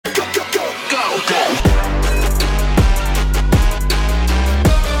All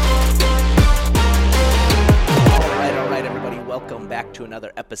right, everybody. Welcome back to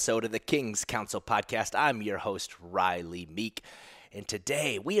another episode of the King's Council Podcast. I'm your host, Riley Meek, and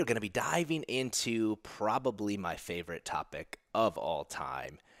today we are going to be diving into probably my favorite topic of all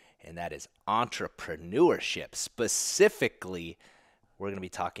time, and that is entrepreneurship. Specifically, we're going to be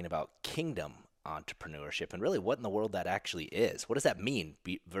talking about kingdom entrepreneurship and really what in the world that actually is. What does that mean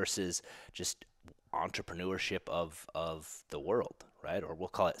versus just entrepreneurship of the world, right? Or we'll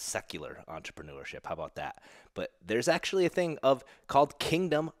call it secular entrepreneurship. How about that? But there's actually a thing called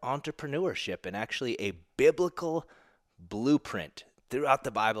kingdom entrepreneurship, and actually a biblical blueprint throughout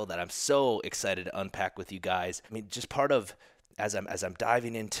the Bible that I'm so excited to unpack with you guys. I mean, just part of as I'm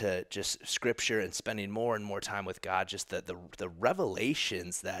diving into just scripture and spending more and more time with God, just the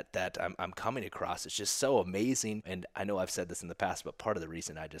revelations that I'm coming across, it's just so amazing. And I know I've said this in the past, but part of the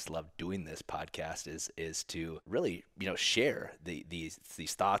reason I just love doing this podcast is to really, share these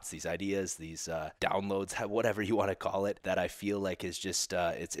thoughts, these ideas, these downloads, whatever you want to call it, that I feel like is just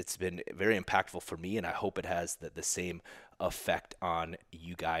it's been very impactful for me, and I hope it has the same effect on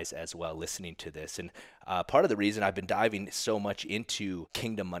you guys as well listening to this. And part of the reason I've been diving so much into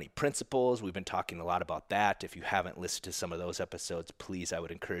kingdom money principles, we've been talking a lot about that. If you haven't listened to some of those episodes, please, I would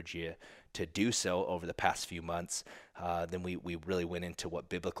encourage you to do so over the past few months. Then we really went into what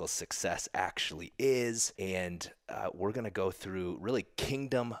biblical success actually is, and we're going to go through really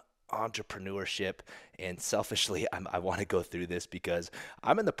kingdom entrepreneurship. And selfishly, I want to go through this because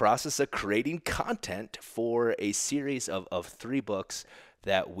I'm in the process of creating content for a series of 3 books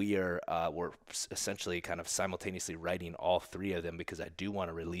that we're essentially kind of simultaneously writing all 3 of them, because I do want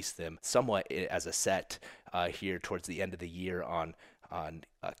to release them somewhat as a set here towards the end of the year on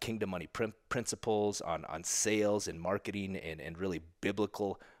kingdom money principles, on sales and marketing, and really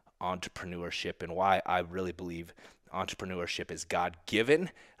biblical entrepreneurship, and why I really believe entrepreneurship is God-given.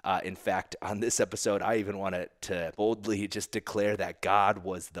 In fact, on this episode, I even wanted to boldly just declare that God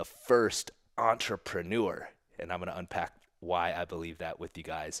was the first entrepreneur, and I'm going to unpack why I believe that with you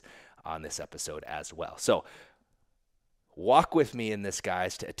guys on this episode as well. So walk with me in this,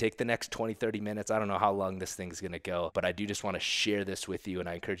 guys, to take the next 20, 30 minutes. I don't know how long this thing's going to go, but I do just want to share this with you, and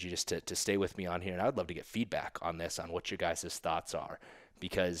I encourage you just to stay with me on here, and I would love to get feedback on this, on what your guys' thoughts are,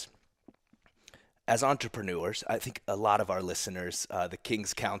 because as entrepreneurs, I think a lot of our listeners, the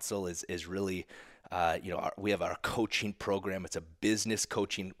King's Council is really, we have our coaching program. It's a business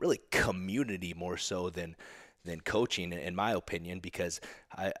coaching, really community more so than coaching, in my opinion, because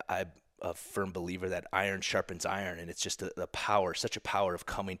I'm a firm believer that iron sharpens iron, and it's just the power, such a power of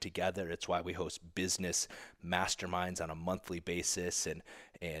coming together. It's why we host business masterminds on a monthly basis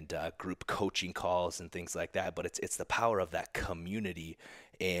and group coaching calls and things like that. But it's the power of that community.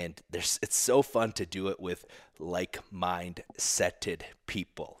 And it's so fun to do it with like-minded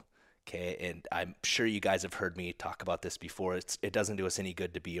people, okay? And I'm sure you guys have heard me talk about this before. It doesn't do us any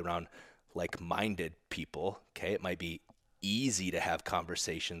good to be around like-minded people, okay? It might be easy to have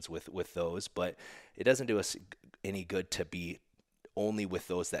conversations with those, but it doesn't do us any good to be only with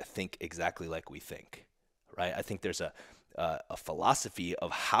those that think exactly like we think, right? I think there's a philosophy of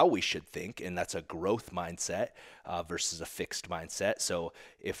how we should think, and that's a growth mindset versus a fixed mindset. So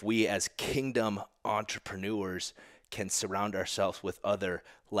if we as kingdom entrepreneurs can surround ourselves with other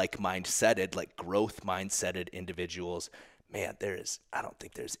like-minded, like growth mindseted individuals, man, I don't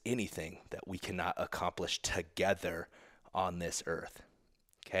think there's anything that we cannot accomplish together on this earth.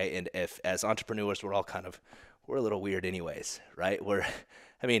 Okay. And if as entrepreneurs, we're a little weird anyways, right?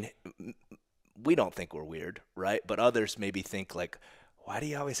 We don't think we're weird, right? But others maybe think like, why do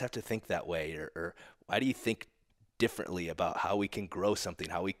you always have to think that way? Or why do you think differently about how we can grow something,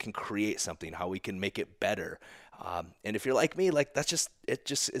 how we can create something, how we can make it better? And if you're like me, like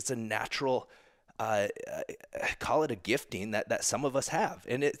it's a natural, call it a gifting that some of us have.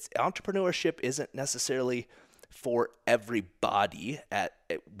 And entrepreneurship isn't necessarily for everybody. I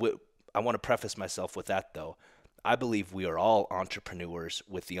want to preface myself with that though. I believe we are all entrepreneurs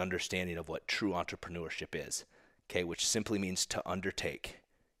with the understanding of what true entrepreneurship is, okay, which simply means to undertake.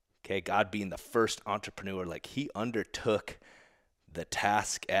 Okay, God being the first entrepreneur, like he undertook the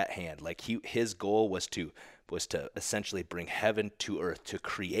task at hand. Like his goal was to essentially bring heaven to earth, to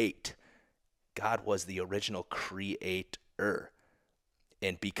create. God was the original creator.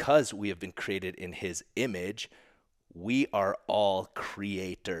 And because we have been created in his image, we are all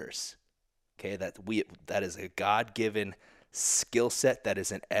creators. Okay, that is a God-given skill set that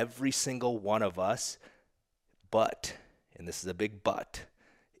is in every single one of us. But, and this is a big but,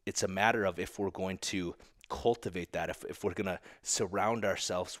 it's a matter of if we're going to cultivate that, if we're going to surround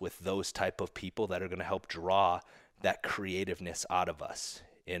ourselves with those type of people that are going to help draw that creativeness out of us.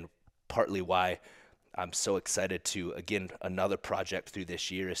 And partly why I'm so excited to, again, another project through this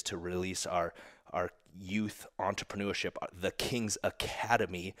year is to release our youth entrepreneurship. The King's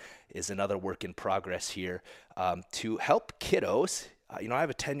Academy is another work in progress here, to help kiddos. I have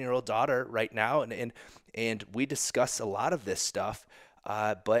a 10-year-old daughter right now, and we discuss a lot of this stuff,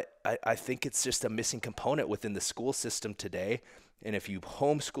 but I think it's just a missing component within the school system today. And if you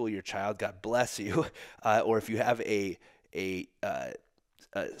homeschool your child, God bless you, or if you have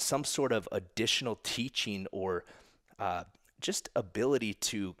some sort of additional teaching or just ability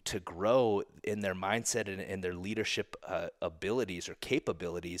to grow in their mindset and their leadership abilities or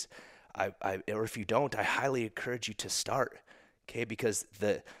capabilities, or if you don't, I highly encourage you to start, okay? Because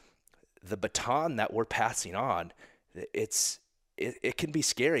the baton that we're passing on, it can be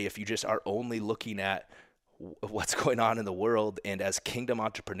scary if you just are only looking at what's going on in the world. And as kingdom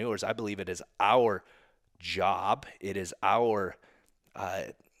entrepreneurs, I believe it is our job, it is our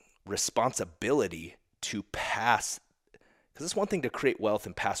responsibility to pass, because it's one thing to create wealth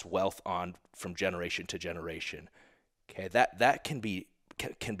and pass wealth on from generation to generation. Okay, that can be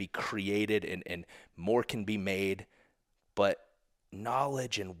created and more can be made, but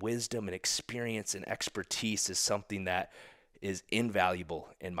knowledge and wisdom and experience and expertise is something that is invaluable,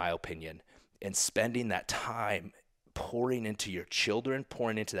 in my opinion. And spending that time pouring into your children,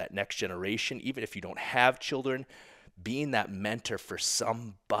 pouring into that next generation, even if you don't have children, being that mentor for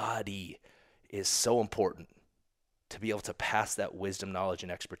somebody is so important, to be able to pass that wisdom, knowledge,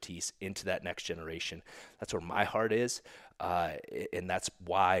 and expertise into that next generation. That's where my heart is, and that's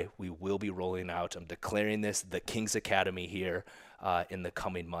why we will be rolling out. I'm declaring this, the King's Academy here in the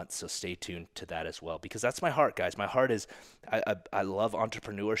coming months, so stay tuned to that as well, because that's my heart, guys. My heart is, I love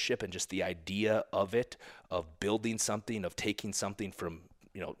entrepreneurship and just the idea of it, of building something, of taking something from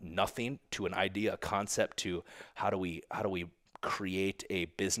nothing to an idea, a concept, to how do we create a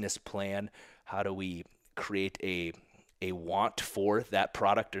business plan, how do we create a want for that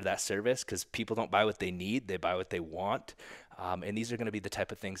product or that service, because people don't buy what they need, they buy what they want. And these are going to be the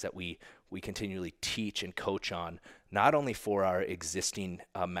type of things that we continually teach and coach on, not only for our existing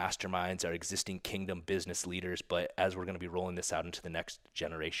masterminds, our existing kingdom business leaders, but as we're going to be rolling this out into the next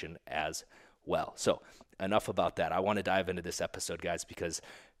generation as well. So enough about that. I want to dive into this episode, guys, because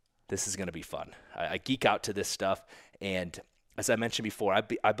this is going to be fun. I geek out to this stuff. And as I mentioned before,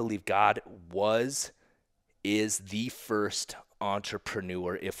 I believe God is the first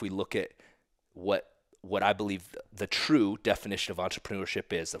entrepreneur. If we look at what I believe the true definition of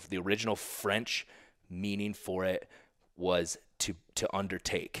entrepreneurship is, of the original French meaning for it was to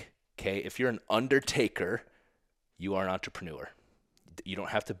undertake. Okay, if you're an undertaker, you are an entrepreneur. You don't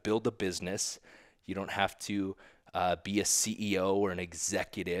have to build a business. You don't have to be a CEO or an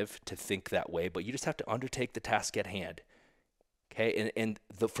executive to think that way, but you just have to undertake the task at hand. Okay, and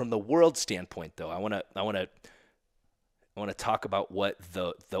from the world standpoint, though, I want to talk about what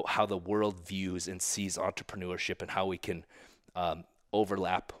how the world views and sees entrepreneurship, and how we can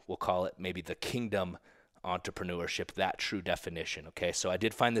overlap. We'll call it maybe the kingdom entrepreneurship, that true definition. Okay, so I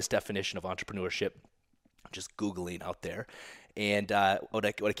did find this definition of entrepreneurship, just Googling out there, and what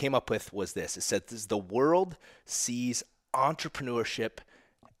I came up with was this. It said the world sees entrepreneurship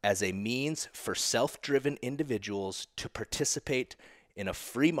as a means for self-driven individuals to participate in a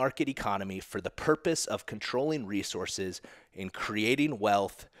free market economy for the purpose of controlling resources and creating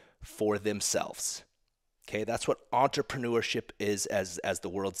wealth for themselves. Okay, that's what entrepreneurship is as the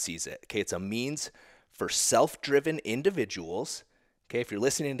world sees it. Okay, it's a means for self-driven individuals. Okay, if you're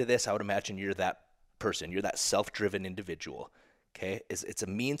listening to this, I would imagine you're that person. You're that self-driven individual. Okay, it's a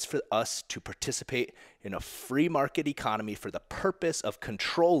means for us to participate in a free market economy for the purpose of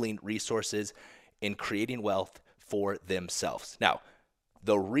controlling resources and creating wealth for themselves. Now,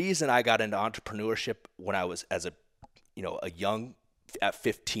 the reason I got into entrepreneurship when I was at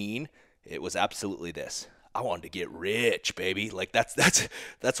 15, it was absolutely this. I wanted to get rich, baby. Like that's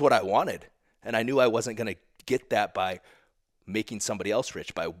what I wanted. And I knew I wasn't going to get that by making somebody else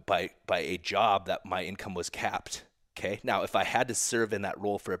rich, by a job that my income was capped. Okay. Now, if I had to serve in that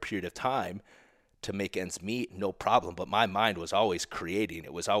role for a period of time to make ends meet, no problem. But my mind was always creating.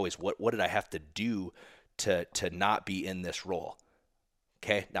 It was always, what did I have to do to not be in this role?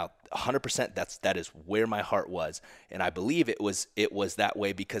 Okay. Now, 100%, that is where my heart was. And I believe it was that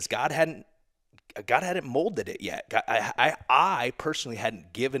way because God hadn't molded it yet. I personally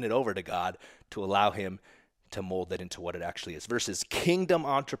hadn't given it over to God to allow him to mold it into what it actually is, versus kingdom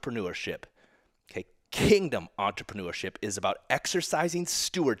entrepreneurship. Okay. Kingdom entrepreneurship is about exercising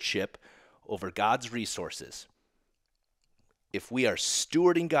stewardship over God's resources. If we are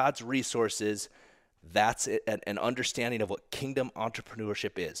stewarding God's resources, that's an understanding of what kingdom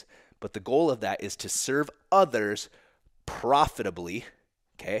entrepreneurship is. But the goal of that is to serve others profitably.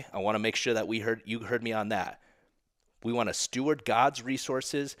 Okay, I want to make sure that you heard me on that. We want to steward God's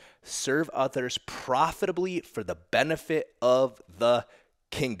resources, serve others profitably for the benefit of the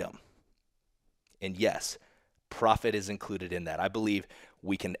kingdom. And yes, profit is included in that. I believe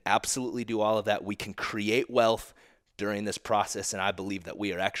we can absolutely do all of that. We can create wealth during this process, and I believe that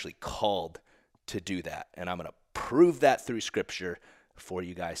we are actually called to do that. And I'm going to prove that through Scripture for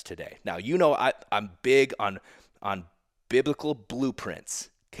you guys today. Now, I'm big on biblical blueprints,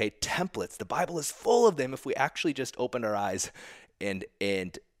 okay, templates. The Bible is full of them if we actually just opened our eyes and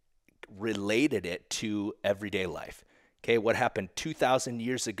related it to everyday life. Okay, what happened 2,000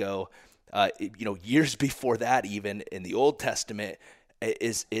 years ago, years before that, even in the Old Testament,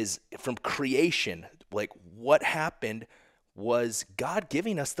 is from creation. Like, what happened was God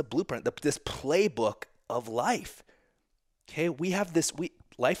giving us the blueprint, this playbook of life. Okay, we have this.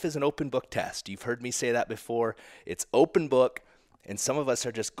 Life is an open book test. You've heard me say that before. It's open book, and some of us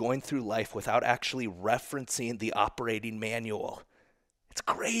are just going through life without actually referencing the operating manual. It's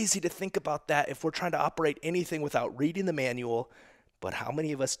crazy to think about that if we're trying to operate anything without reading the manual. But how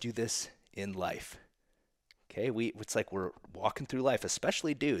many of us do this in life? Okay, it's like we're walking through life,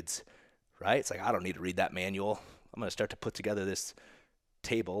 especially dudes, right? It's like, I don't need to read that manual. I'm going to start to put together this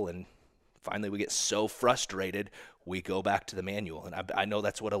table, and finally we get so frustrated we go back to the manual. And I know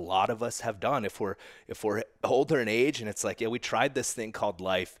that's what a lot of us have done if we're older in age, and it's like, yeah, we tried this thing called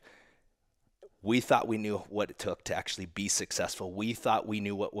life. We thought we knew what it took to actually be successful. We thought we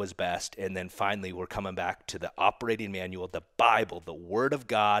knew what was best. And then finally, we're coming back to the operating manual, the Bible, the Word of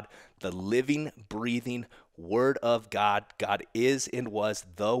God, the living, breathing Word of God. God is and was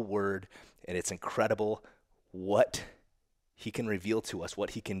the Word. And it's incredible what He can reveal to us,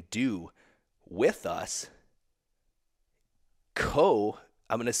 what He can do with us.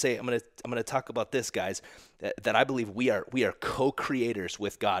 I'm going to talk about this, guys, that I believe we are co-creators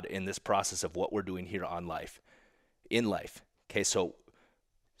with God in this process of what we're doing here in life. Okay, so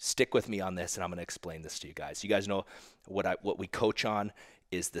stick with me on this, and I'm going to explain this to you guys. You guys know what we coach on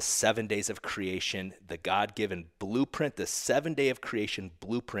is the 7 days of creation, the God-given blueprint, the 7 day of creation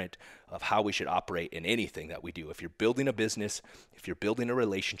blueprint of how we should operate in anything that we do. If you're building a business, if you're building a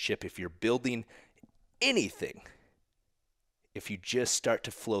relationship, if you're building anything, if you just start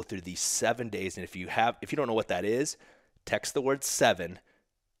to flow through these 7 days, and if you don't know what that is, text the word 7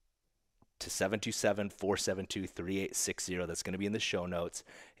 to 727-472-3860. That's going to be in the show notes,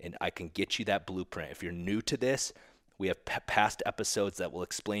 and I can get you that blueprint. If you're new to this, we have past episodes that will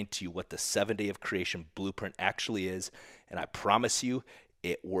explain to you what the 7 day of creation blueprint actually is, and I promise you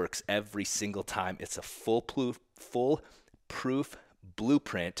it works every single time. It's a foolproof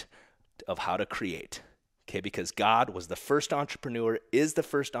blueprint of how to create. Okay, because God was the first entrepreneur, is the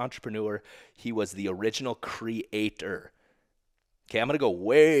first entrepreneur. He was the original creator. Okay, I'm going to go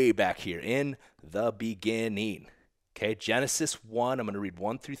way back here in the beginning. Okay, Genesis 1, I'm going to read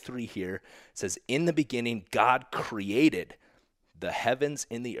 1 through 3 here. It says, in the beginning, God created the heavens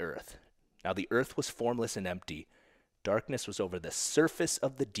and the earth. Now the earth was formless and empty. Darkness was over the surface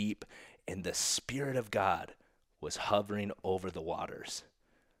of the deep, and the Spirit of God was hovering over the waters.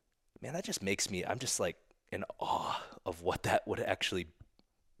 Man, that just makes me, I'm just like, in awe of what that would actually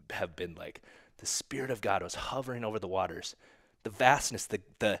have been like. The Spirit of God was hovering over the waters. The vastness, the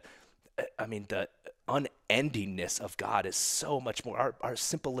unendingness of God is so much more. Our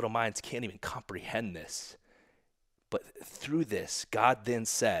simple little minds can't even comprehend this. But through this, God then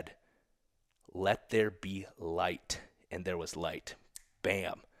said, let there be light. And there was light.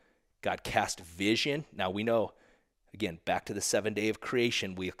 Bam. God cast vision. Now we know, again, back to the 7 day of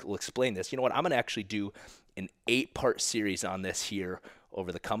creation, we'll explain this. You know what? I'm going to actually do an 8-part series on this here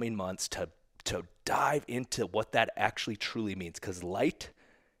over the coming months to dive into what that actually truly means. Because light,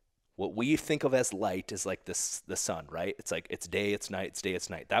 what we think of as light is like the sun, right? It's like it's day, it's night, it's day, it's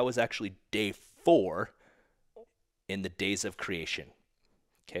night. That was actually day 4 in the days of creation,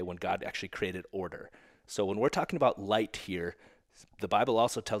 okay, when God actually created order. So when we're talking about light here, the Bible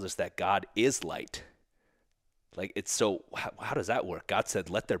also tells us that God is light. Like, it's so, how does that work? God said,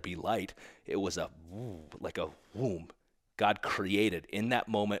 let there be light. It was like a womb. God created in that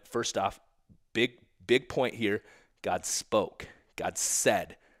moment. First off, big point here. God spoke. God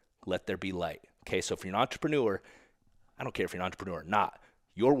said, let there be light. Okay, so if you're an entrepreneur, I don't care if you're an entrepreneur or not,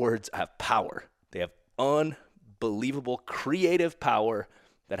 your words have power. They have unbelievable creative power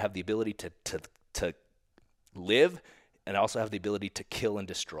that have the ability to live and also have the ability to kill and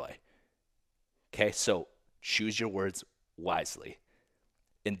destroy. Okay, so choose your words wisely.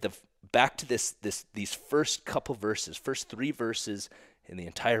 Back to these first couple verses, first 3 verses in the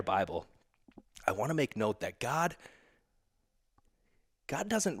entire Bible, I want to make note that God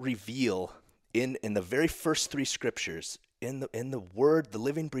doesn't reveal in the very first 3 scriptures, in the word, the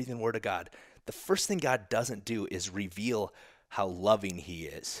living, breathing word of God, the first thing God doesn't do is reveal how loving he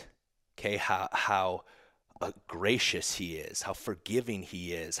is. Okay, how gracious he is, how forgiving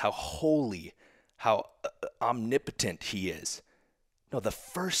he is, how holy, how omnipotent he is. No, the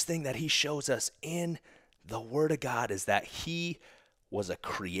first thing that he shows us in the Word of God is that he was a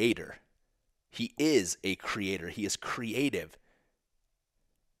creator. He is a creator. He is creative.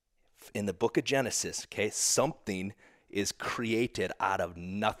 In the book of Genesis, okay, something is created out of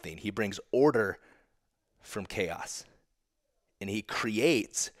nothing. He brings order from chaos. And he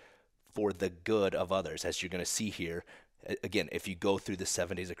creates for the good of others, as you're going to see here. Again, if you go through the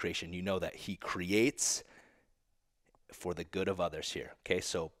 7 days of creation, you know that he creates for the good of others here. Okay,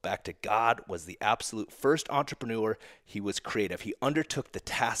 so back to God was the absolute first entrepreneur. He was creative. He undertook the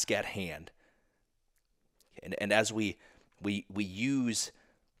task at hand. And as we use,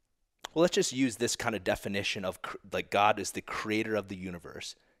 well, let's just use this kind of definition of like God is the creator of the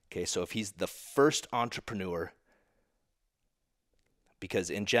universe. Okay, so if he's the first entrepreneur, because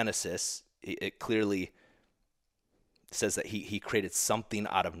in Genesis, it clearly says that he created something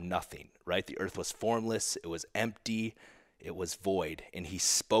out of nothing, right? The earth was formless, it was empty, it was void, and he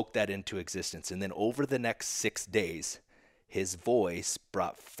spoke that into existence. And then over the next 6 days, his voice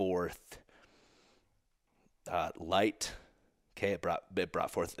brought forth light. Okay, it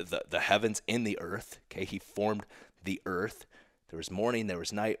brought forth the heavens in the earth. Okay, he formed the earth. There was morning, there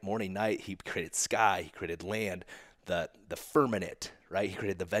was night, morning, night. He created sky, he created land, the firmament, right? He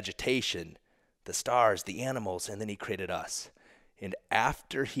created the vegetation, the stars, the animals, and then he created us. And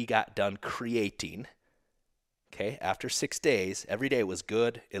after he got done creating, okay, after 6 days, every day was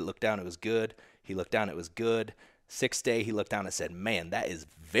good. It looked down, it was good. He looked down, it was good. 6th day, he looked down and said, man, that is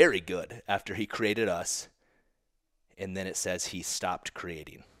very good, after he created us. And then it says he stopped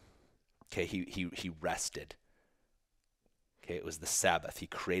creating. Okay, he rested. Okay, it was the Sabbath. He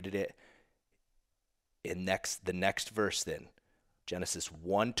created it. And the next verse then, Genesis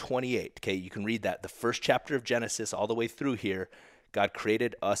 1:28. Okay, you can read that. The first chapter of Genesis all the way through here, God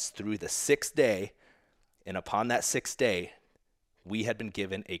created us through the 6th day. And upon that 6th day, we had been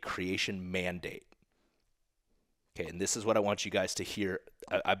given a creation mandate. Okay, and this is what I want you guys to hear.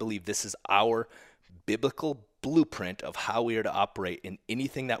 I believe this is our biblical blueprint of how we are to operate in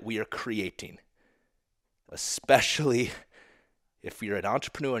anything that we are creating, especially if you're an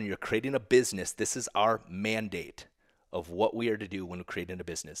entrepreneur and you're creating a business. This is our mandate of what we are to do when we're creating a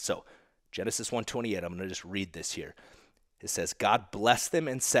business. So Genesis 1:28, I'm going to just read this here. It says, God blessed them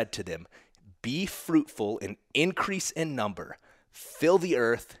and said to them, be fruitful and increase in number, fill the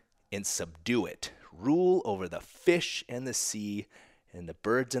earth and subdue it, rule over the fish in the sea and the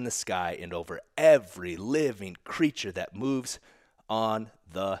birds in the sky, and over every living creature that moves on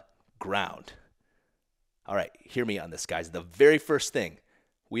the ground. All right, hear me on this, guys. The very first thing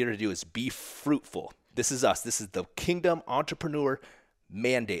we are to do is be fruitful. This is us. This is the kingdom entrepreneur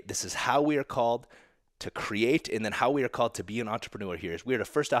mandate. This is how we are called to create, and then how we are called to be an entrepreneur here is we are to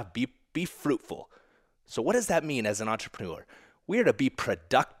first off be fruitful. So what does that mean as an entrepreneur? We are to be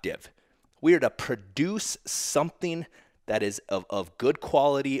productive. We are to produce something that is of good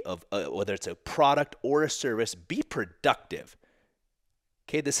quality, of whether it's a product or a service. Be productive.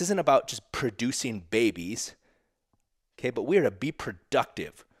 Okay, this isn't about just producing babies. Okay, but we are to be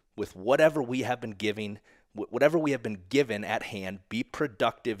productive with whatever we have been given at hand. Be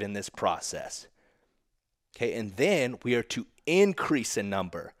productive in this process. Okay, and then we are to increase in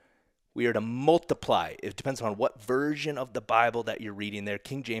number. We are to multiply. It depends on what version of the Bible that you're reading there.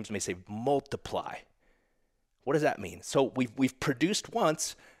 King James may say multiply. What does that mean? So we've produced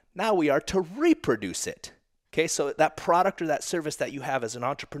once, now we are to reproduce it. Okay, so that product or that service that you have as an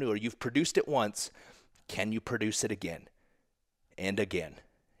entrepreneur, you've produced it once. Can you produce it again? And again,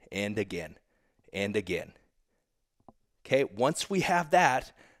 and again, and again. Okay, once we have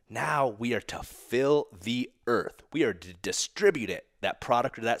that, now we are to fill the earth. We are to distribute it, that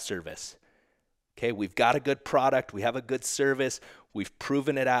product or that service. Okay, we've got a good product, we have a good service, we've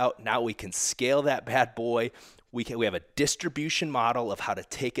proven it out. Now we can scale that bad boy. We have a distribution model of how to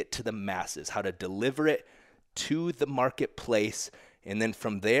take it to the masses, how to deliver it to the marketplace, and then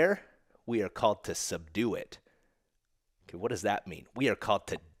from there, we are called to subdue it. Okay, what does that mean? We are called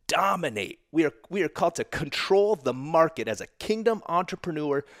to dominate. We are called to control the market as a kingdom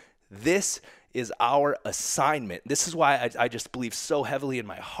entrepreneur. This is our assignment. This is why I just believe so heavily in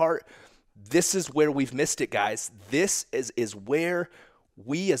my heart this is where we've missed it, guys. This is where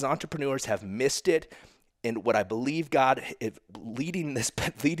we as entrepreneurs have missed it. And what I believe God is leading this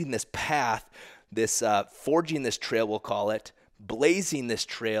path, this forging this trail, we'll call it, blazing this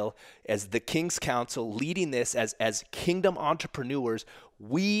trail as the King's Council, leading this as kingdom entrepreneurs.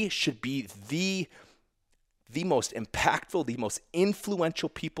 We should be the most impactful, the most influential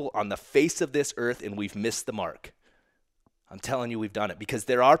people on the face of this earth, and we've missed the mark. I'm telling you, we've done it, because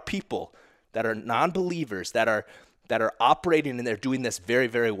there are people that are non-believers that are operating, and they're doing this very,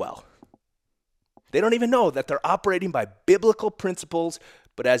 very well. They don't even know that they're operating by biblical principles,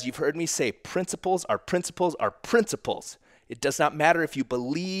 but as you've heard me say, principles are principles are principles. It does not matter if you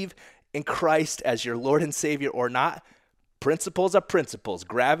believe in Christ as your Lord and Savior or not. Principles are principles.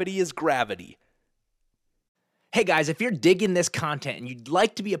 Gravity is gravity. Hey guys, if you're digging this content and you'd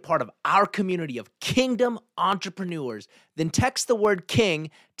like to be a part of our community of kingdom entrepreneurs, then text the word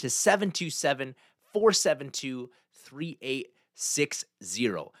KING to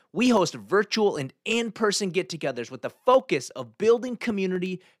 727-472-3860. We host virtual and in-person get-togethers with the focus of building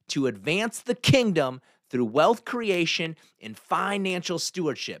community to advance the kingdom through wealth creation and financial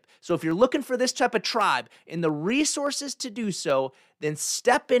stewardship. So if you're looking for this type of tribe and the resources to do so, then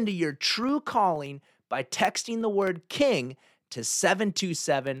step into your true calling by texting the word KING to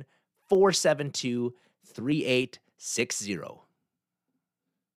 727-472-3860.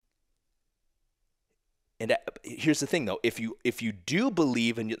 And here's the thing, though. If you do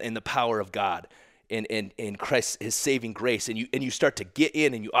believe in the power of God and in Christ, His saving grace, and you start to get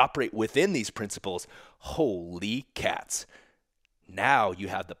in and you operate within these principles, holy cats! Now you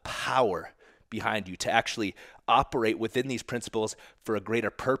have the power behind you to actually operate within these principles for a greater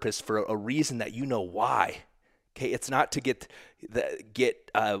purpose, for a reason that you know why. Okay, it's not to get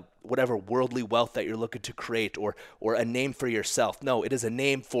whatever worldly wealth that you're looking to create or a name for yourself. No, it is a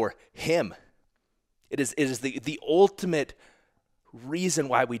name for Him. It is the ultimate reason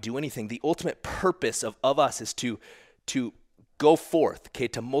why we do anything. The ultimate purpose of us is to go forth, okay,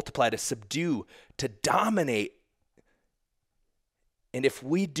 to multiply, to subdue, to dominate. And if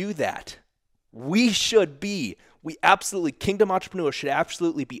we do that, kingdom entrepreneurs should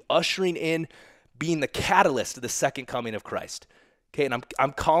absolutely be ushering in, being the catalyst of the second coming of Christ. Okay, and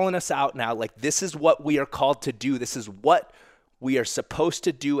I'm calling us out now, like this is what we are called to do. This is what we are supposed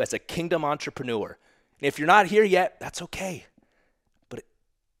to do as a kingdom entrepreneur. And if you're not here yet, that's okay. But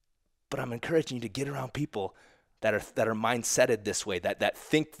I'm encouraging you to get around people that are mindseted this way, that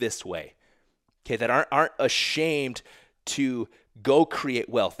think this way. Okay, that aren't ashamed to go create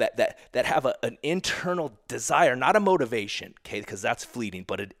wealth, that have an internal desire, not a motivation, okay, because that's fleeting,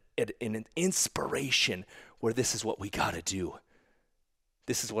 but an inspiration where this is what we got to do.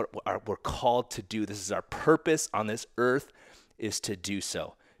 This is what we're called to do. This is our purpose on this earth, is to do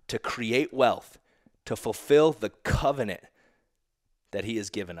so, to create wealth, to fulfill the covenant that He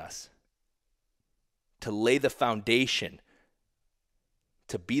has given us, to lay the foundation,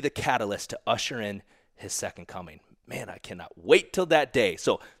 to be the catalyst to usher in His second coming. Man, I cannot wait till that day.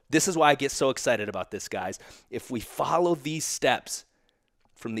 So this is why I get so excited about this, guys. If we follow these steps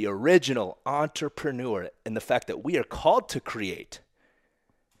from the original entrepreneur and the fact that we are called to create,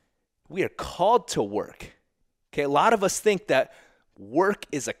 we are called to work. Okay, a lot of us think that work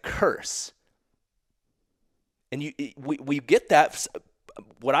is a curse. And we get that,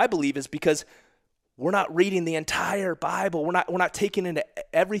 what I believe is because we're not reading the entire Bible. We're not taking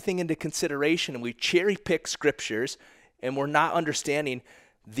everything into consideration, and we cherry pick scriptures, and we're not understanding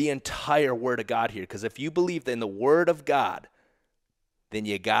the entire Word of God here. Because if you believe in the Word of God, then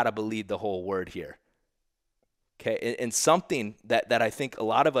you gotta believe the whole Word here. Okay, and something that I think a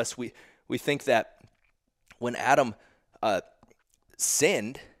lot of us we think that when Adam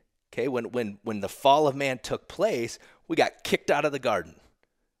sinned, okay, when the fall of man took place, we got kicked out of the garden.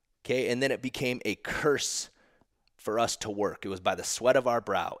 Okay, and then it became a curse for us to work. It was by the sweat of our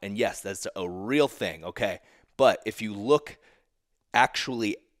brow. And yes, that's a real thing, okay? But if you look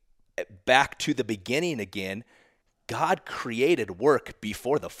actually back to the beginning again, God created work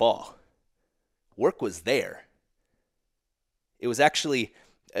before the fall. Work was there. It was actually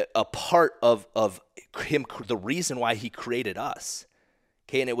a part of Him, the reason why He created us.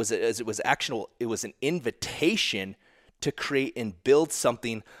 Okay, and it was an invitation to create and build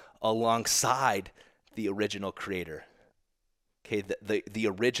something alongside the original creator, okay, the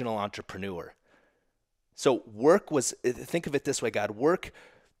original entrepreneur. So work was, think of it this way, think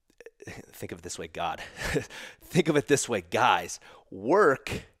of it this way, guys.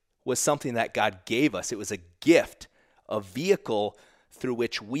 Work was something that God gave us. It was a gift, a vehicle through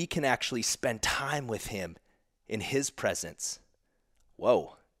which we can actually spend time with Him in His presence.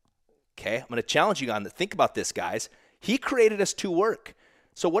 Whoa. Okay, I'm going to challenge you on that. Think about this, guys. He created us to work.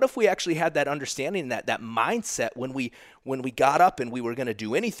 So what if we actually had that understanding, that mindset when we got up and we were going to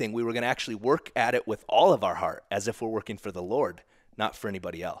do anything, we were going to actually work at it with all of our heart, as if we're working for the Lord, not for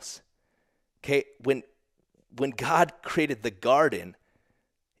anybody else. Okay, when God created the garden,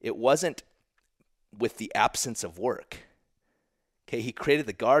 it wasn't with the absence of work. Okay, he created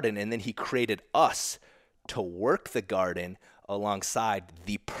the garden, and then he created us to work the garden alongside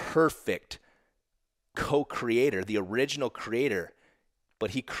the perfect co-creator, the original creator.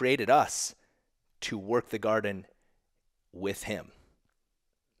 But he created us to work the garden with him.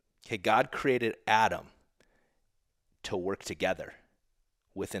 Okay, God created Adam to work together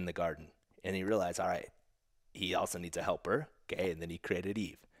within the garden. And he realized, all right, he also needs a helper. Okay, and then he created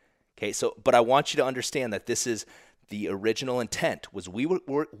Eve. Okay, so, but I want you to understand that this is the original intent, was we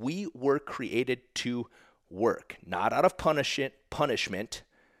were created to work, not out of punishment.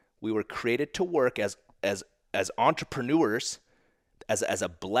 We were created to work as entrepreneurs, as a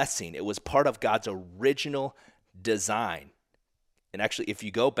blessing. It was part of God's original design. And actually, if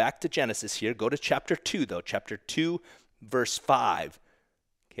you go back to Genesis here, go to chapter 2, though, chapter 2, verse 5.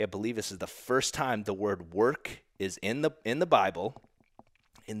 Okay, I believe this is the first time the word work is in the Bible.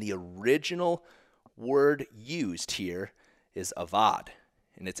 And the original word used here is avad.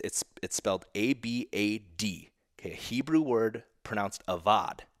 And it's spelled A-B-A-D. Okay, a Hebrew word pronounced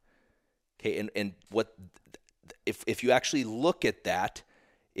avad. Okay, and what if you actually look at that,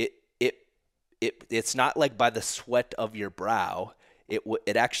 it's not like by the sweat of your brow.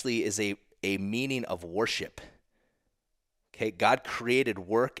 It actually is a meaning of worship. Okay, God created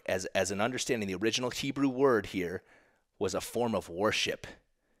work as an understanding. The original Hebrew word here was a form of worship.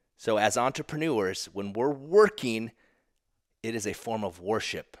 So as entrepreneurs, when we're working, it is a form of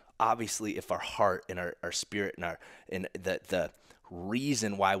worship. Obviously, if our heart and our spirit and the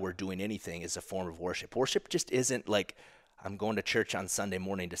reason why we're doing anything is a form of worship. Worship just isn't like I'm going to church on Sunday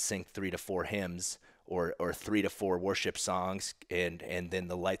morning to sing 3 to 4 hymns or 3 to 4 worship songs and then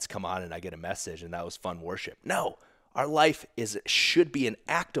the lights come on and I get a message and that was fun worship. No, our life should be an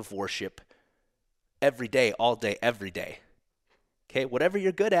act of worship every day, all day, every day. Okay, whatever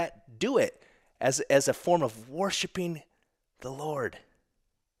you're good at, do it as a form of worshiping the Lord.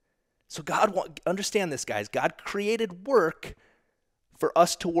 So understand this, guys. God created work for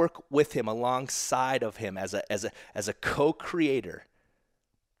us to work with him, alongside of him as a co-creator.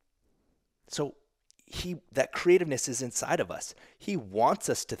 So that creativeness is inside of us. He wants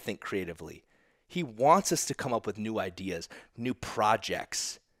us to think creatively. He wants us to come up with new ideas, new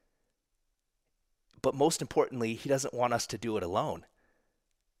projects. But most importantly, he doesn't want us to do it alone.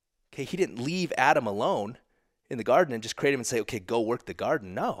 Okay, he didn't leave Adam alone in the garden and just create him and say, okay, go work the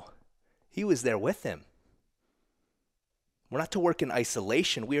garden. No, he was there with him. We're not to work in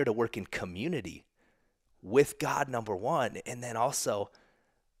isolation. We are to work in community with God, number one, and then also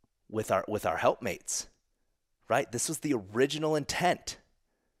with our helpmates, right? This was the original intent.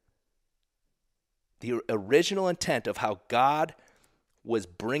 The original intent of how God was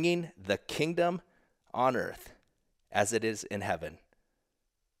bringing the kingdom on earth as it is in heaven.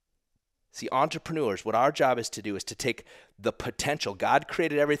 See, entrepreneurs, what our job is to do is to take the potential. God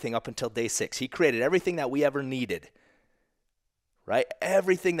created everything up until day 6. He created everything that we ever needed, right?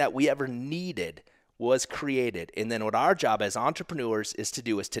 Everything that we ever needed was created. And then what our job as entrepreneurs is to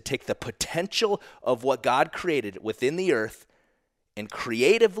do is to take the potential of what God created within the earth and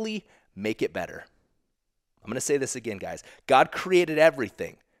creatively make it better. I'm going to say this again, guys. God created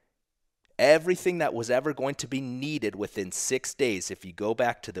everything. Everything that was ever going to be needed within 6 days. If you go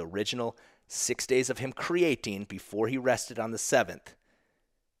back to the original 6 days of him creating before he rested on the 7th,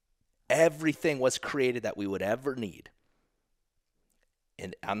 everything was created that we would ever need.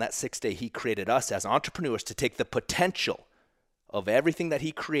 And on that 6th day, he created us as entrepreneurs to take the potential of everything that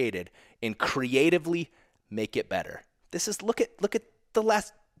he created and creatively make it better. This is, look at the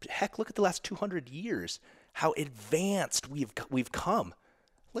last 200 years, how advanced we've come.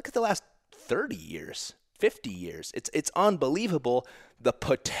 Look at the last 30 years, 50 years. It's unbelievable the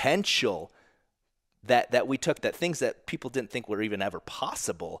potential that we took, that things that people didn't think were even ever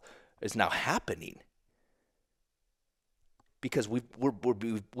possible is now happening. Because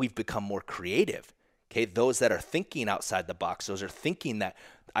we've become more creative. Okay, those that are thinking outside the box, those are thinking that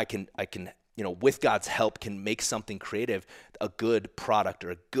I can with God's help can make something creative, a good product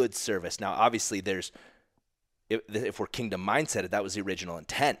or a good service. Now, obviously, if we're kingdom mindset, that was the original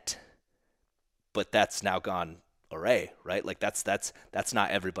intent, but that's now gone array, right? Like that's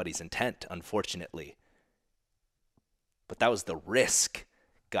not everybody's intent, unfortunately. But that was the risk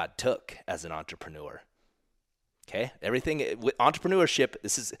God took as an entrepreneur. Okay, everything with entrepreneurship,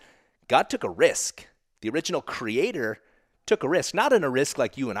 God took a risk. The original creator took a risk, not in a risk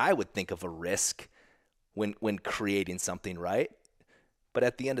like you and I would think of a risk when creating something, right? But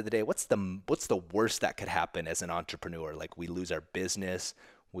at the end of the day, what's the worst that could happen as an entrepreneur? Like we lose our business.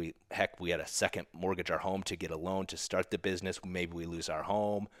 We had a second mortgage our home to get a loan to start the business. Maybe we lose our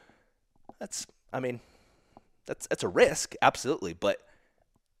home. That's a risk, absolutely. But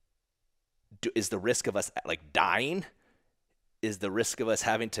is the risk of us like dying? Is the risk of us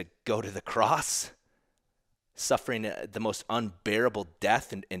having to go to the cross, suffering the most unbearable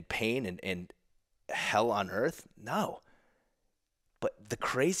death and pain and hell on earth? No. But the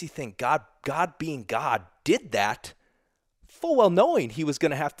crazy thing, God being God, did that full well knowing he was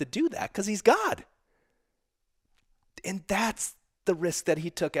going to have to do that because he's God. And that's the risk that he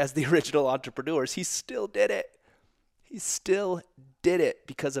took as the original entrepreneurs. He still did it. He still did it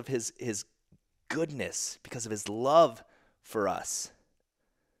because of his goodness, because of his love for us.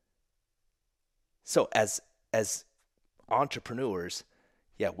 So as entrepreneurs,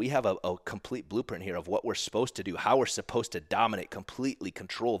 yeah, we have a complete blueprint here of what we're supposed to do, how we're supposed to dominate, completely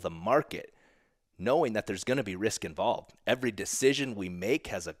control the market, knowing that there's going to be risk involved. Every decision we make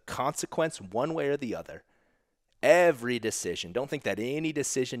has a consequence one way or the other. Every decision. Don't think that any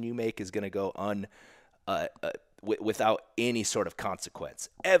decision you make is going to go without any sort of consequence.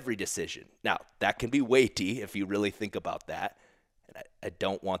 Every decision. Now, that can be weighty if you really think about that. And I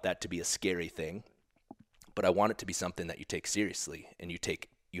don't want that to be a scary thing, but I want it to be something that you take seriously and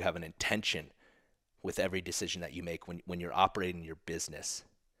you have an intention with every decision that you make when you're operating your business.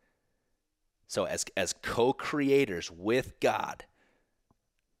 So as co-creators with God,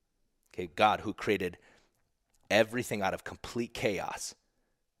 okay, God who created everything out of complete chaos,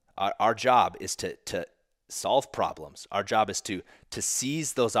 our job is to solve problems. Our job is to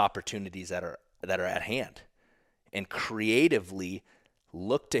seize those opportunities that are at hand and creatively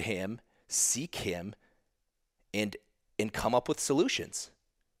look to him, seek him, and come up with solutions,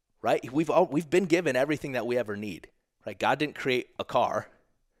 right? We've been given everything that we ever need, right? God didn't create a car.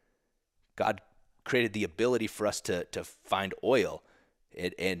 God created the ability for us to find oil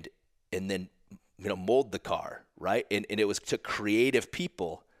and then mold the car, right? And it was to creative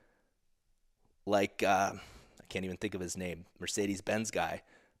people like I can't even think of his name, Mercedes-Benz guy.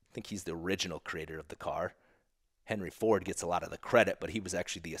 I think he's the original creator of the car. Henry Ford gets a lot of the credit, but he was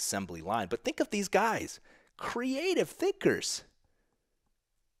actually the assembly line. But think of these guys, creative thinkers,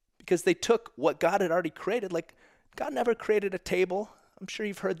 because they took what God had already created. Like God never created a table. I'm sure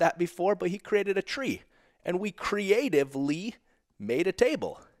you've heard that before, but he created a tree, and we creatively made a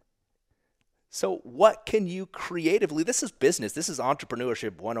table. So what can you creatively, this is business, this is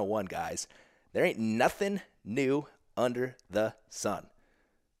entrepreneurship 101, guys. There ain't nothing new under the sun.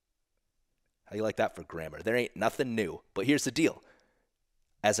 How do you like that for grammar? There ain't nothing new. But here's the deal.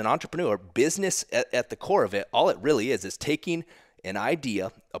 As an entrepreneur, business at the core of it, all it really is taking an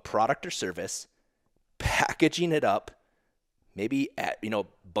idea, a product or service, packaging it up, maybe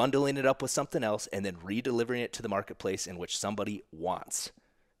bundling it up with something else, and then redelivering it to the marketplace in which somebody wants.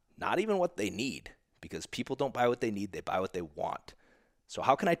 Not even what they need, because people don't buy what they need, they buy what they want. So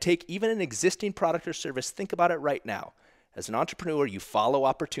how can I take even an existing product or service? Think about it right now. As an entrepreneur, you follow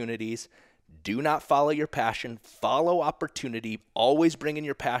opportunities. Do not follow your passion. Follow opportunity. Always bringing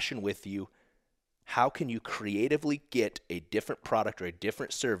your passion with you. How can you creatively get a different product or a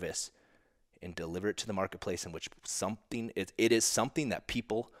different service and deliver it to the marketplace in which it is something that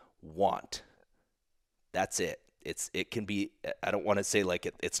people want? That's it. It can be, I don't want to say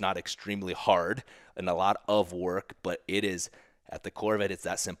like it's not extremely hard and a lot of work, but it is, at the core of it, it's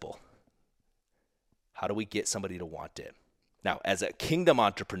that simple. How do we get somebody to want it? Now, as a kingdom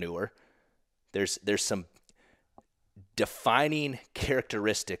entrepreneur, there's some defining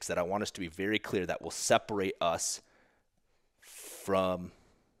characteristics that I want us to be very clear that will separate us from,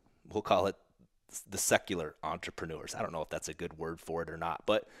 we'll call it the secular entrepreneurs. I don't know if that's a good word for it or not,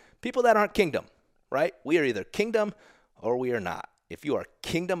 but people that aren't kingdom, right? We are either kingdom or we are not. If you are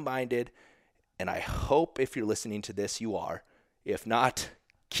kingdom-minded, and I hope if you're listening to this, you are. If not,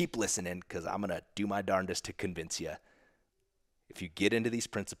 keep listening, because I'm going to do my darndest to convince you. If you get into these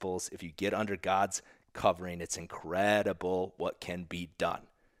principles, if you get under God's covering, it's incredible what can be done.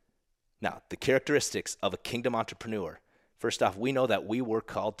 Now, the characteristics of a kingdom entrepreneur. First off, we know that we were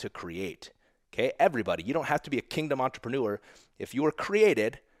called to create. Okay, everybody. You don't have to be a kingdom entrepreneur. If you were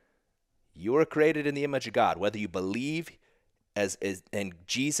created in the image of God. Whether you believe and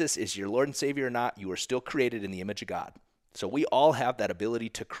Jesus is your Lord and Savior or not, you are still created in the image of God. So we all have that ability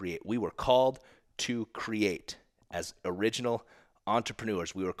to create. We were called to create as original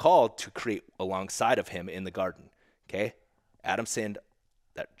entrepreneurs. We were called to create alongside of him in the garden. Okay? Adam sinned.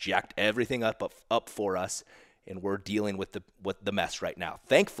 that jacked everything up for us, and we're dealing with the mess right now.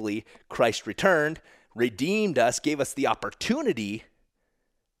 Thankfully, Christ returned, redeemed us, gave us the opportunity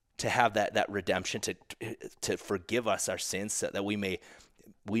to have that redemption, to forgive us our sins, so that we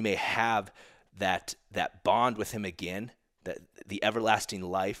may have that bond with him again, that the everlasting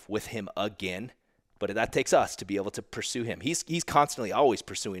life with him again. But that takes us to be able to pursue him. He's constantly always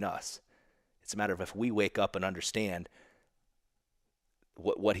pursuing us. It's a matter of if we wake up and understand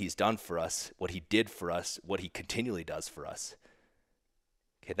what he's done for us, what he did for us, what he continually does for us.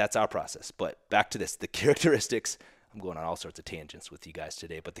 Okay, that's our process. But back to this, the characteristics, I'm going on all sorts of tangents with you guys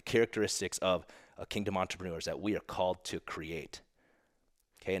today, but the characteristics of a kingdom entrepreneur is that we are called to create.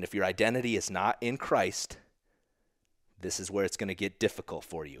 Okay, and if your identity is not in Christ, this is where it's going to get difficult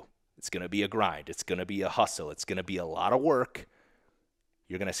for you. It's going to be a grind. It's going to be a hustle. It's going to be a lot of work.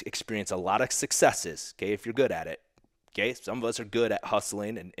 You're going to experience a lot of successes, okay, if you're good at it. Okay, some of us are good at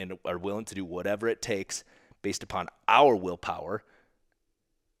hustling and are willing to do whatever it takes based upon our willpower.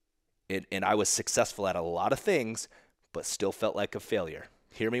 And I was successful at a lot of things, but still felt like a failure.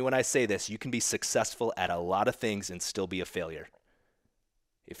 Hear me when I say this. You can be successful at a lot of things and still be a failure.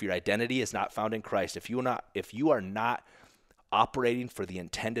 If your identity is not found in Christ, if you are not operating for the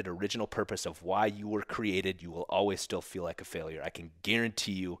intended original purpose of why you were created, you will always still feel like a failure. I can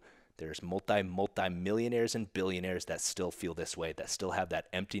guarantee you there's multi-millionaires and billionaires that still feel this way, that still have that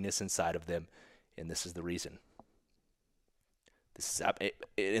emptiness inside of them, and this is the reason.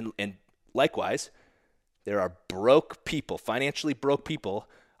 And likewise, there are broke people, financially broke people.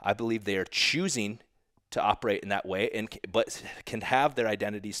 I believe they are choosing to operate in that way, but can have their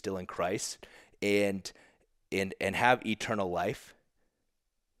identity still in Christ and have eternal life.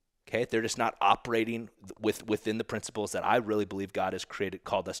 Okay, they're just not operating within the principles that I really believe God has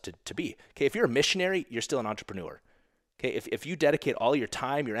called us to be. Okay, if you're a missionary, you're still an entrepreneur. Okay, if you dedicate all your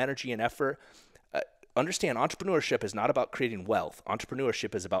time, your energy, and effort, understand entrepreneurship is not about creating wealth.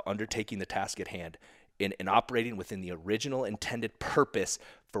 Entrepreneurship is about undertaking the task at hand and operating within the original intended purpose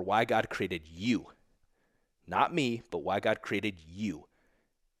for why God created you. Not me, but why God created you.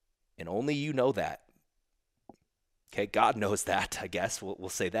 And only you know that. Okay, God knows that, I guess. We'll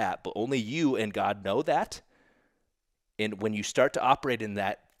say that. But only you and God know that. And when you start to operate in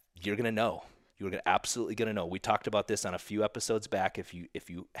that, you're going to know. You're absolutely going to know. We talked about this on a few episodes back. If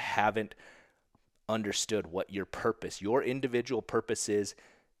you haven't understood what your purpose, your individual purpose is,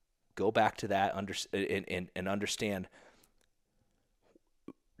 go back to that and understand.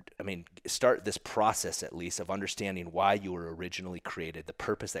 I mean, start this process at least of understanding why you were originally created, the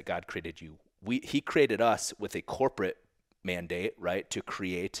purpose that God created you. He created us with a corporate mandate, right, to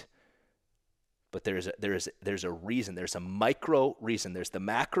create. But there's a reason. There's a micro reason. There's the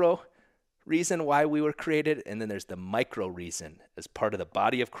macro reason why we were created, and then there's the micro reason as part of the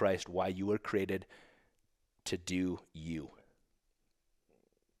body of Christ why you were created to do you.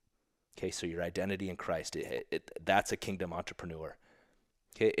 Okay, so your identity in Christ, that's a kingdom entrepreneur.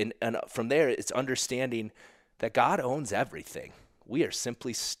 Okay, and from there, it's understanding that God owns everything. We are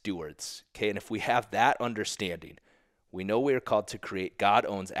simply stewards. Okay, and if we have that understanding, we know we are called to create. God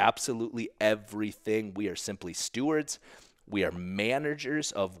owns absolutely everything. We are simply stewards. We are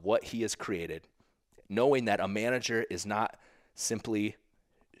managers of what he has created, knowing that a manager is not simply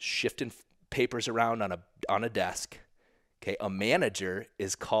shifting papers around on a desk. Okay, a manager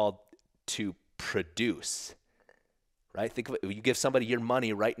is called to produce. Right? Think of it. You give somebody your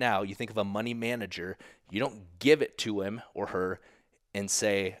money right now. You think of a money manager. You don't give it to him or her and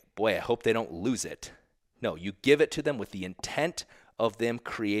say, boy, I hope they don't lose it. No, you give it to them with the intent of them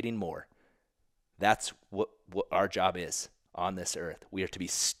creating more. That's what our job is on this earth. We are to be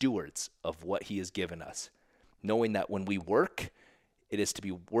stewards of what he has given us, knowing that when we work, it is to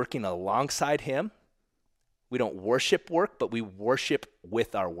be working alongside him. We don't worship work, but we worship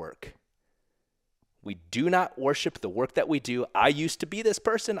with our work. We do not worship the work that we do. I used to be this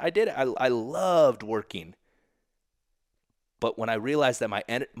person. I did it. I loved working. But when I realized that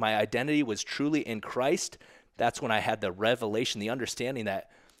my identity was truly in Christ, that's when I had the revelation, the understanding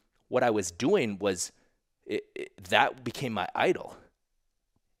that what I was doing was, that became my idol.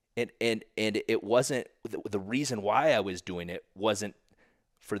 And it wasn't, the reason why I was doing it wasn't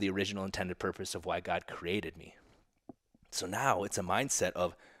for the original intended purpose of why God created me. So now it's a mindset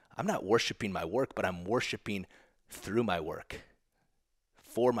of, I'm not worshiping my work, but I'm worshiping through my work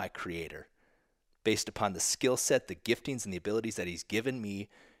for my Creator, based upon the skill set, the giftings, and the abilities that he's given me,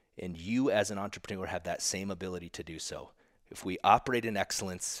 and you as an entrepreneur have that same ability to do so. If we operate in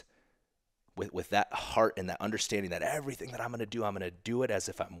excellence with that heart and that understanding that everything that I'm going to do it as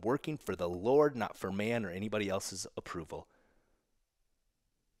if I'm working for the Lord, not for man or anybody else's approval.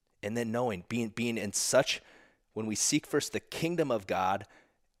 And then knowing, being in such, when we seek first the kingdom of God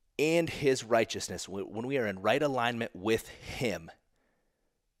and his righteousness, when we are in right alignment with him,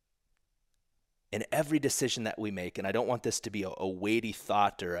 in every decision that we make, and I don't want this to be a weighty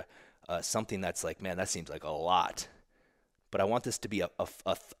thought or something that's like, man, that seems like a lot. But I want this to be a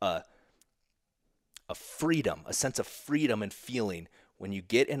freedom, a sense of freedom and feeling when you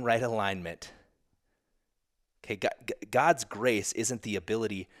get in right alignment. Okay, God's grace isn't the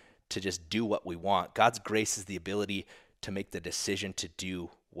ability to just do what we want. God's grace is the ability to make the decision to do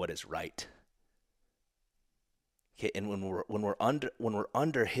what is right. Okay, and when we're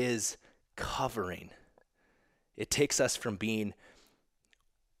under his covering, it takes us from being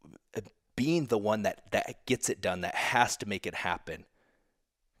the one that gets it done, that has to make it happen.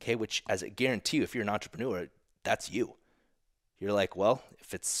 Okay, which, as I guarantee you, if you're an entrepreneur, that's you. You're like, well,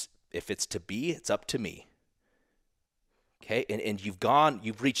 if it's to be, it's up to me. Okay, and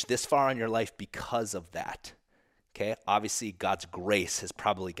you've reached this far in your life because of that. Okay, obviously God's grace has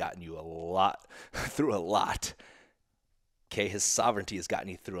probably gotten you through a lot. Okay, his sovereignty has gotten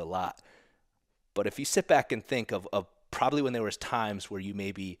you through a lot. But if you sit back and think of probably when there was times where you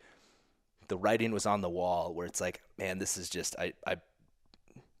maybe the writing was on the wall, where it's like, man, this is just, I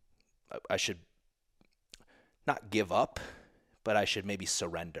should not give up, but I should maybe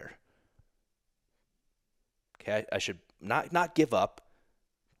surrender. Okay, I should not give up,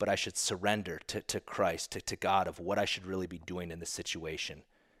 but I should surrender to Christ, to God, of what I should really be doing in this situation.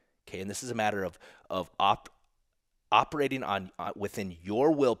 Okay, and this is a matter of operating on within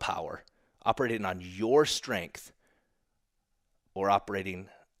your willpower, operating on your strength, or operating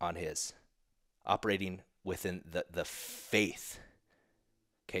on his, operating within the faith.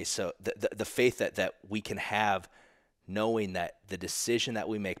 Okay, so the faith that we can have, knowing that the decision that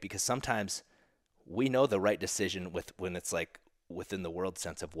we make, because sometimes we know the right decision when it's like within the world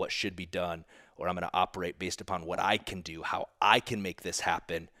sense of what should be done, or I'm going to operate based upon what I can do, how I can make this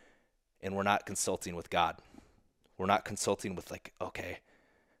happen, and we're not consulting with God. We're not consulting with like, okay,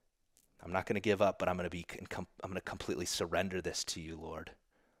 I'm not going to give up, but I'm going to completely surrender this to you, Lord.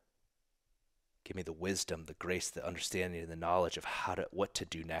 Give me the wisdom, the grace, the understanding, and the knowledge of what to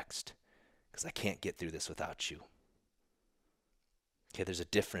do next, because I can't get through this without you. Okay, there's a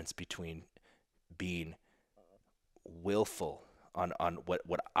difference between being willful on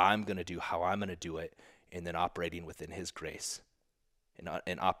what I'm going to do, how I'm going to do it, and then operating within his grace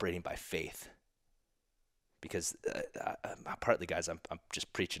and operating by faith. Because partly, guys, I'm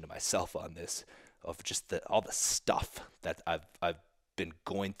just preaching to myself on this, of just all the stuff that I've been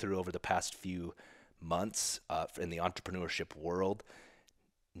going through over the past few months in the entrepreneurship world,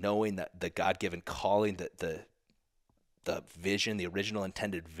 knowing that the God-given calling, the vision, the original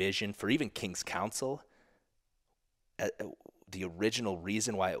intended vision for even King's Council, the original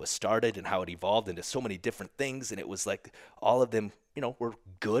reason why it was started and how it evolved into so many different things. And it was like all of them, were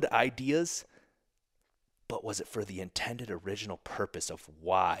good ideas, but was it for the intended original purpose of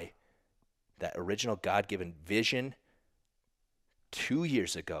why that original God-given vision 2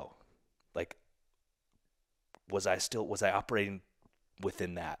 years ago, like, was I operating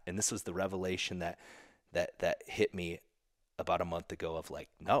within that? And this was the revelation that hit me about a month ago of like,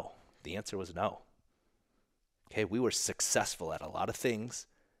 no, the answer was no. Okay, we were successful at a lot of things,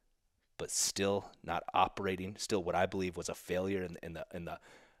 but still not operating, still what I believe was a failure in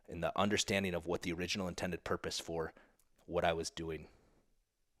the understanding of what the original intended purpose for what I was doing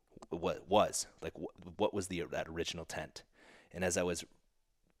what was that original intent. And as I was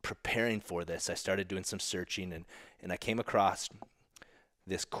preparing for this, I started doing some searching, and I came across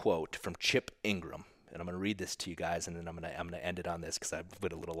this quote from Chip Ingram. And I'm going to read this to you guys, and then I'm going to end it on this because I've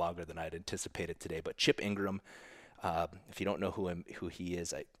went a little longer than I had anticipated today. But Chip Ingram, if you don't know who he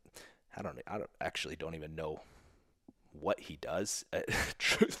is, I don't even know what he does,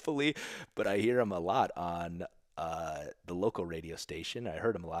 truthfully, but I hear him a lot on the local radio station. I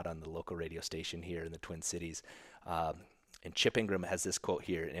heard him a lot on the local radio station here in the Twin Cities. And Chip Ingram has this quote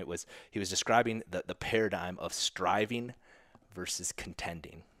here, and he was describing the paradigm of striving versus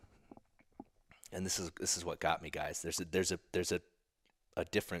contending. And this is what got me, guys. There's a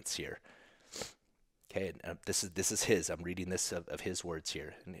difference here. Okay, and this is his. I'm reading this of his words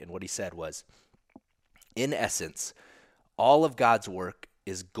here, and what he said was, in essence, all of God's work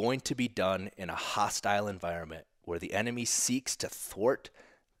is going to be done in a hostile environment where the enemy seeks to thwart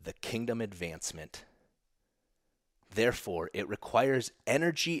the kingdom advancement. Therefore, it requires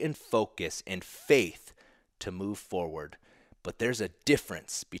energy and focus and faith to move forward. But there's a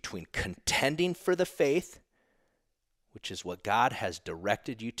difference between contending for the faith, which is what God has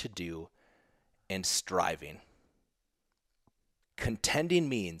directed you to do, and striving. Contending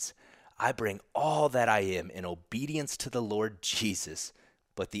means I bring all that I am in obedience to the Lord Jesus,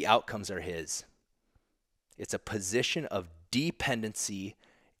 but the outcomes are his. It's a position of dependency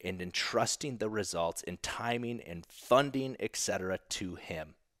and entrusting the results in timing and funding, etc., to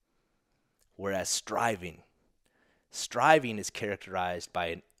him. Whereas striving is characterized by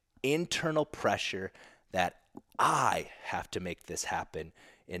an internal pressure that I have to make this happen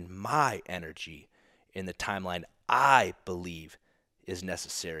in my energy, in the timeline I believe is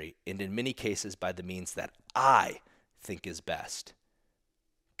necessary, and in many cases by the means that I think is best.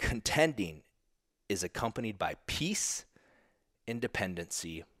 Contending is accompanied by peace and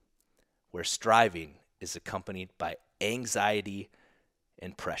dependency, where striving is accompanied by anxiety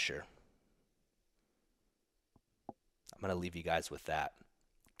and pressure. I'm going to leave you guys with that.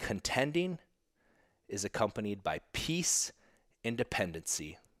 Contending is accompanied by peace and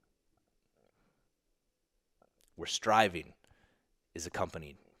dependency, where striving is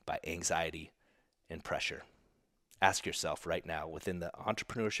accompanied by anxiety and pressure. Ask yourself right now, within the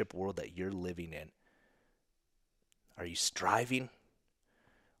entrepreneurship world that you're living in, are you striving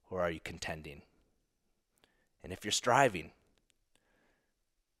or are you contending? And if you're striving,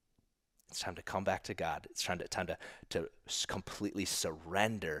 it's time to come back to God. It's time to completely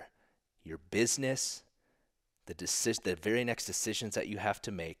surrender your business, the very next decisions that you have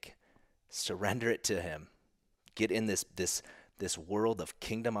to make. Surrender it to him. Get in this world of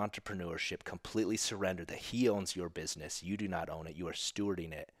kingdom entrepreneurship, completely surrender that he owns your business. You do not own it. You are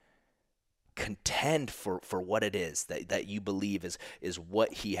stewarding it. Contend for what it is that you believe is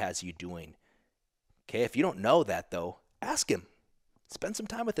what he has you doing. Okay, if you don't know that, though, ask him. Spend some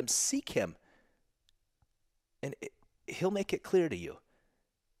time with him. Seek him. And he'll make it clear to you.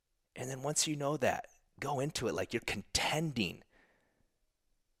 And then once you know that, go into it like you're contending.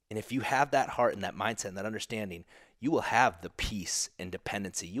 And if you have that heart and that mindset and that understanding, you will have the peace and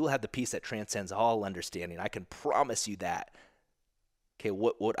dependency. You will have the peace that transcends all understanding. I can promise you that. Okay,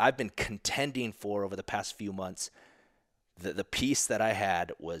 what I've been contending for over the past few months, the peace that I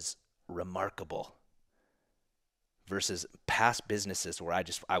had was remarkable versus past businesses where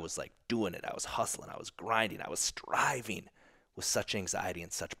I was like doing it. I was hustling. I was grinding. I was striving with such anxiety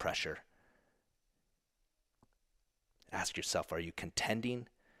and such pressure. Ask yourself, are you contending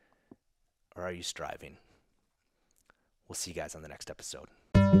or are you striving? We'll see you guys on the next episode.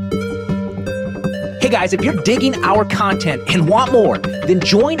 Hey guys, if you're digging our content and want more, then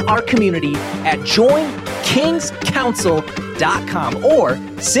join our community at joinkingscouncil.com or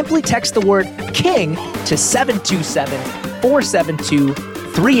simply text the word KING to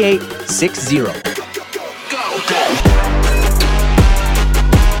 727-472-3860.